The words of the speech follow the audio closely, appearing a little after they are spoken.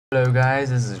Hello guys,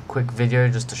 this is a quick video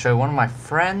just to show one of my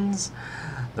friends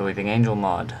the Weeping Angel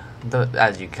mod.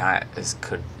 As you guys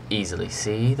could easily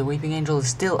see, the Weeping Angel is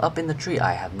still up in the tree.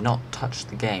 I have not touched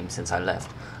the game since I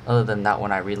left. Other than that,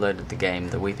 when I reloaded the game,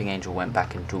 the Weeping Angel went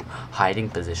back into hiding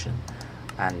position.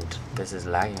 And this is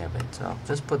lagging a bit, so I'll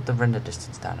just put the render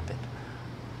distance down a bit.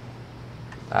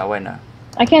 Wait, no.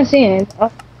 I can't see it.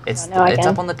 Oh, it's it's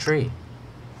up on the tree.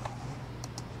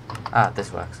 Ah,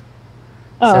 this works.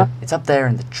 Oh. So, it's up there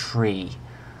in the tree.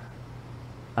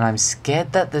 And I'm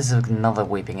scared that there's another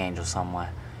Weeping Angel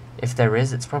somewhere. If there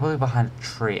is, it's probably behind a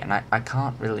tree. And I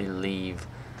can't really leave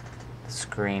the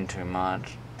screen too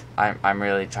much. I'm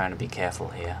really trying to be careful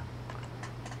here.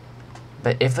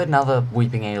 But if another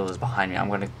Weeping Angel is behind me, I'm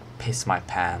going to piss my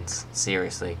pants.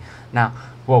 Seriously. Now,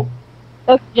 whoa.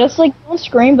 Okay, just don't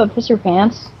scream, but piss your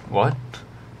pants. What?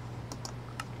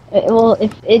 Well,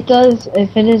 if it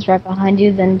is right behind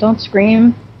you, then don't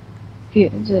scream,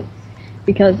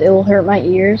 because it will hurt my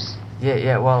ears.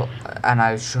 Yeah, well, and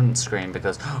I shouldn't scream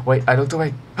because, wait, I looked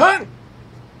away. Huh!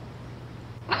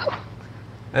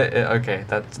 Okay,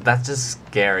 that's just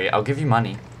scary. I'll give you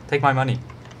money. Take my money.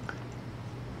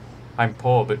 I'm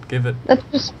poor, but give it. That's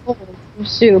just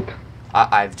soup.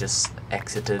 I've just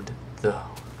exited the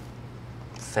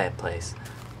fair place.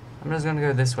 I'm just gonna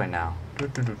go this way now.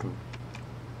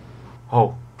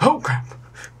 Oh crap!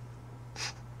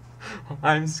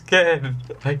 I'm scared.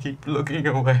 I keep looking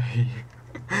away.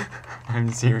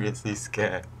 I'm seriously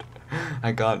scared.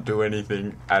 I can't do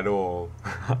anything at all.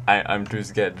 I'm too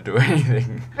scared to do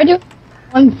anything. I do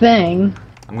one thing.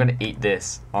 I'm gonna eat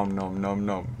this. Nom nom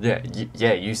nom.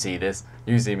 Yeah, you see this.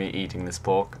 You see me eating this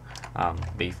pork.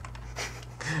 Beef.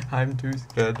 I'm too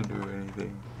scared to do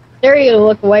anything. There you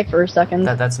look away for a second.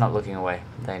 That's not looking away.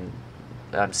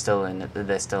 They're still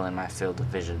in my field of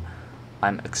vision.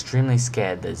 I'm extremely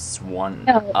scared there's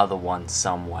other one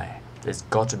somewhere. There's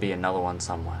got to be another one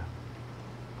somewhere.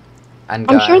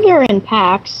 And I'm sure they're in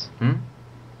packs.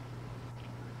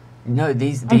 No,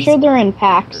 I'm sure they're in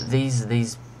packs.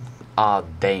 These are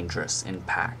dangerous in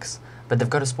packs. But they've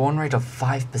got a spawn rate of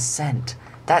 5%.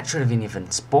 That should have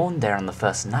even spawned there on the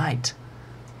first night.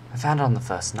 I found it on the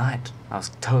first night. I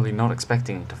was totally not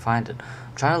expecting to find it.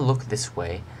 I'm trying to look this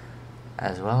way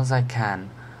as well as I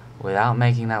can without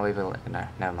making that way. No,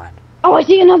 never mind. Oh, I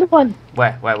see another one.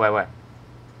 Where?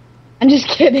 I'm just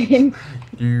kidding.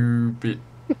 You bitch.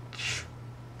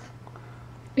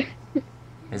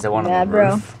 Is there one on the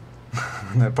roof?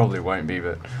 There probably won't be,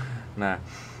 but no.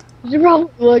 You should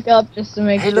probably look up just to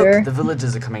make sure. Hey, look, the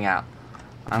villagers are coming out.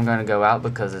 I'm going to go out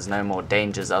because there's no more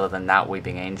dangers other than that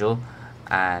Weeping Angel.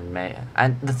 And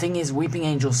the thing is, Weeping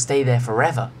Angels stay there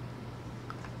forever.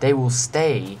 They will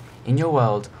stay in your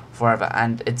world forever,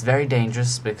 and it's very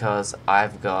dangerous because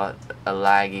I've got a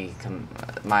laggy,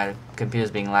 my computer's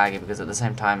being laggy because at the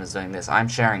same time as doing this, I'm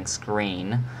sharing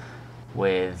screen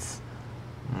with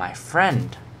my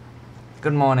friend.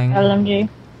 Good morning. LMG.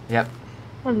 Yep.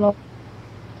 Hello.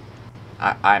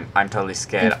 I'm totally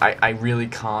scared. I really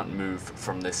can't move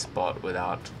from this spot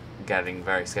without getting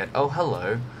very scared. Oh,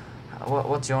 hello.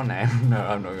 What's your name? No,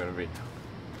 I'm not gonna be.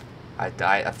 I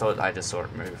thought I just saw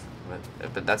it move,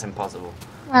 but that's impossible.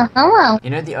 Well, hello. You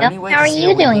know, the only way to see a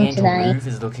Weeping Angel move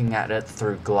is looking at it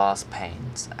through glass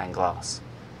panes and glass.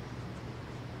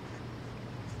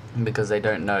 Because they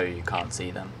don't know you can't see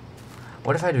them.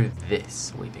 What if I do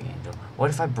this, Weeping Angel? What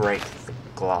if I break the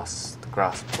grass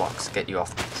blocks, get you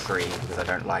off the tree because I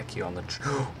don't like you on the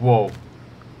tree? Whoa.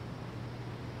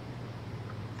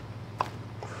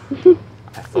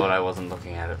 I thought I wasn't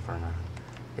looking at it for a moment.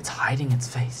 It's hiding its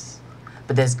face.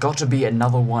 But there's got to be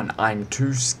another one. I'm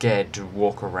too scared to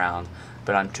walk around,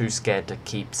 but I'm too scared to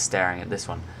keep staring at this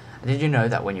one. Did you know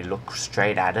that when you look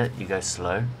straight at it, you go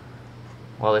slow?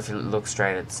 Well, if you look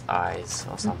straight at its eyes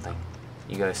or something,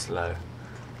 you go slow.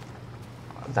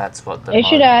 That's what the... They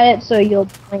should add it so you'll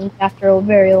blink after a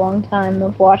very long time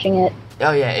of watching it.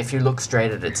 Oh yeah, if you look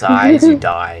straight at its eyes, you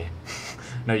die.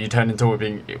 No, you turn into a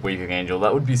Weeping Angel.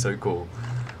 That would be so cool.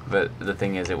 But the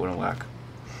thing is, it wouldn't work.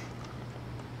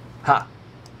 Ha!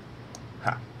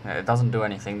 Ha. No, it doesn't do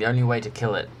anything. The only way to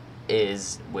kill it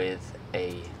is with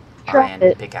a iron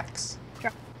pickaxe.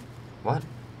 What?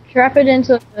 Trap it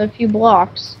into a few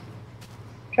blocks.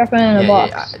 Trap it in a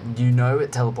box. Yeah. You know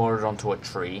it teleported onto a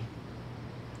tree?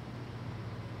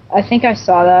 I think I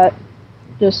saw that.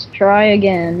 Just try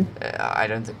again. I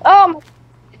don't think... Oh!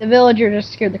 The villager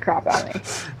just scared the crap out of me.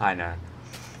 I know.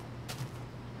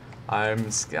 I'm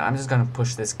just gonna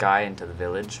push this guy into the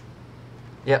village.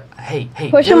 Yep. Hey,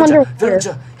 push villager, him under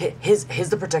villager. Here's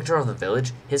the protector of the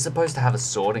village. He's supposed to have a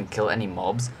sword and kill any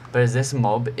mobs, but as this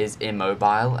mob is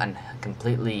immobile and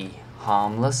completely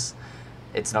harmless,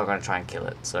 it's not going to try and kill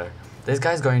it. So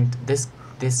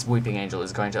this weeping angel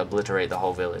is going to obliterate the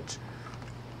whole village.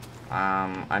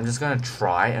 I'm just going to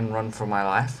try and run for my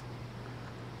life.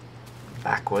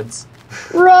 Backwards.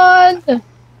 Run!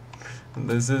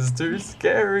 This is too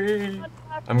scary.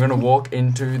 I'm going to walk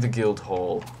into the guild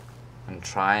hall and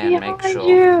try and make sure.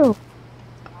 You.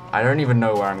 I don't even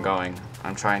know where I'm going.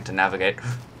 I'm trying to navigate.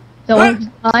 Don't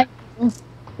look behind you.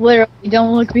 Literally,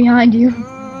 don't look behind you.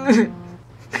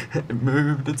 It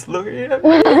moved. It's looking at me.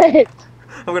 What?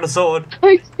 I've got a sword.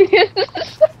 Holy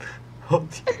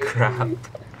crap.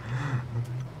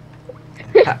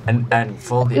 And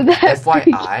for the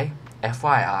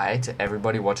FYI to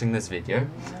everybody watching this video,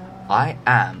 I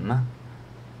am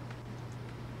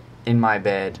in my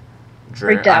bed.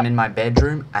 I'm in my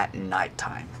bedroom at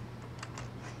nighttime.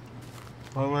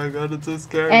 Oh my god, it's so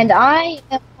scary. And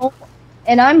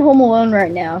I'm home alone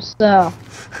right now, so.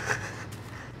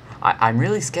 I'm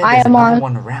really scared there's another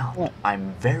one around.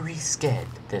 I'm very scared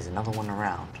there's another one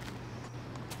around.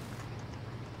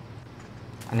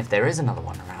 And if there is another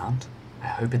one around, I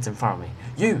hope it's in front of me.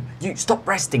 You, stop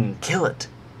resting and kill it.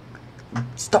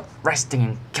 Stop resting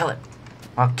and kill it.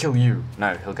 I'll kill you.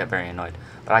 No, he'll get very annoyed.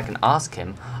 But I can ask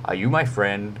him, are you my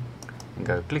friend? And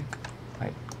go click.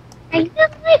 Wait. Are you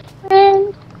my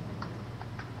friend?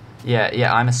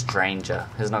 Yeah, I'm a stranger.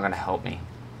 He's not going to help me.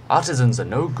 Artisans are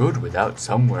no good without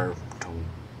somewhere to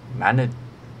manage.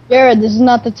 Jared, this is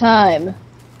not the time.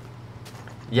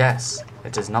 Yes,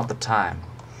 it is not the time.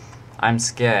 I'm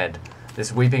scared.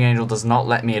 This weeping angel does not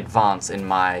let me advance in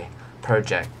my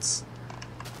projects.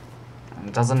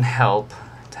 It doesn't help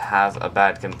to have a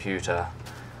bad computer.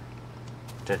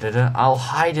 I'll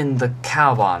hide in the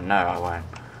cow barn. No, I won't.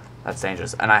 That's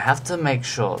dangerous. And I have to make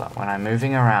sure that when I'm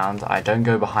moving around, I don't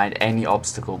go behind any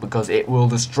obstacle because it will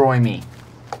destroy me.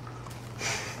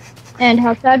 And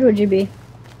how sad would you be?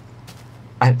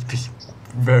 I'd be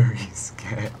very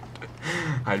scared.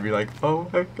 I'd be like, oh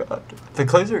my god. The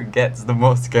closer it gets, the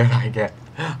more scared I get.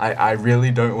 I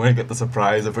really don't want to get the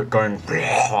surprise of it going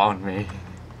on me.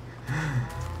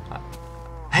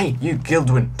 Hey, you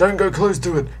Guildwin, don't go close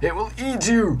to it. It will eat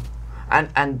you.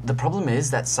 And the problem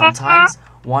is that sometimes,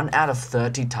 1 out of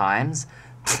 30 times,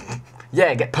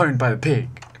 yeah, get pwned by the pig.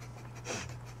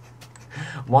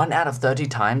 1 out of 30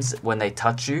 times when they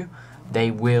touch you, they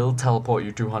will teleport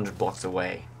you 200 blocks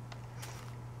away.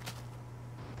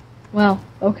 Well,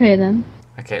 okay then.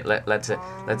 Okay, let's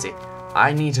see.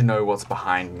 I need to know what's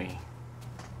behind me.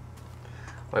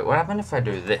 Wait, what happened if I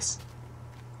do this?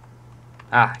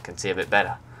 Ah, I can see a bit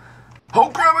better. Oh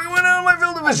crap, I went out of my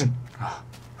field of vision!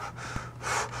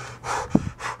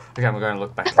 Okay, I'm going to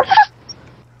look back.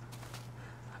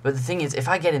 But the thing is, if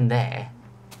I get in there,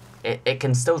 it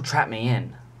can still trap me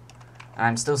in. And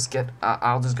I'm still scared.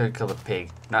 I'll just go kill the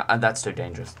pig. No, that's too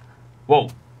dangerous. Whoa!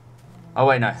 Oh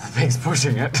wait, no, the pig's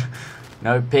pushing it.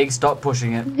 No, pig, stop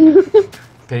pushing it.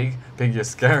 Pig, you're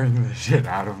scaring the shit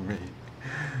out of me.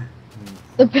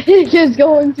 The pig is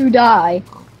going to die.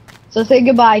 So say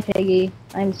goodbye, Piggy.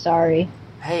 I'm sorry.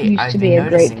 Hey, I've been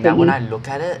noticing that when I look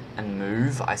at it and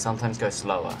move, I sometimes go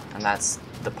slower. And that's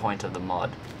the point of the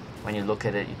mod. When you look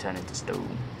at it, you turn into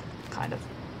stone. Kind of.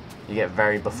 You get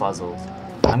very befuzzled.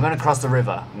 I'm going to cross the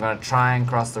river. I'm going to try and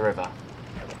cross the river.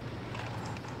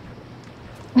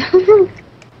 I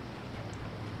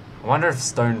wonder if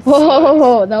stone floats.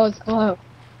 Whoa, that was close.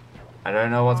 I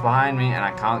don't know what's behind me and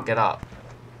I can't get up.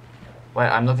 Wait,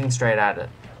 I'm looking straight at it.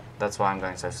 That's why I'm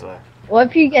going so slow. What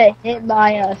if you get hit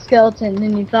by a skeleton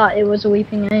and you thought it was a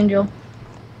weeping angel?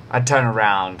 I'd turn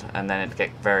around and then it'd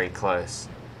get very close.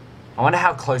 I wonder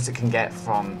how close it can get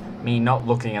from me not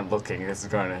looking and looking. This is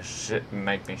going to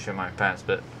make me shit my pants,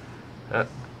 but...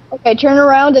 Okay, turn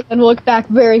around and then look back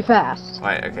very fast.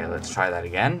 Wait, okay, let's try that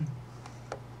again.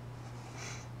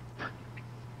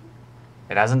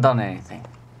 It hasn't done anything.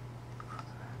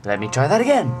 Let me try that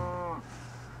again.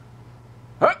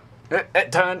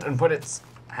 It turned and put its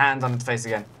hands on its face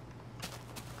again.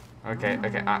 Okay,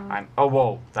 I'm... Oh,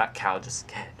 whoa, that cow just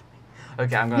scared me.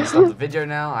 Okay, I'm going to stop the video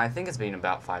now. I think it's been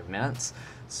about 5 minutes.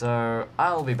 So,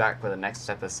 I'll be back with the next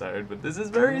episode, but this is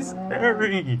very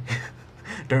scary.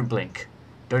 Don't blink.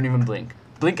 Don't even blink.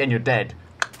 Blink and you're dead.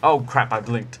 Oh, crap, I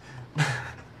blinked.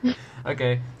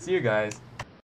 Okay, see you guys.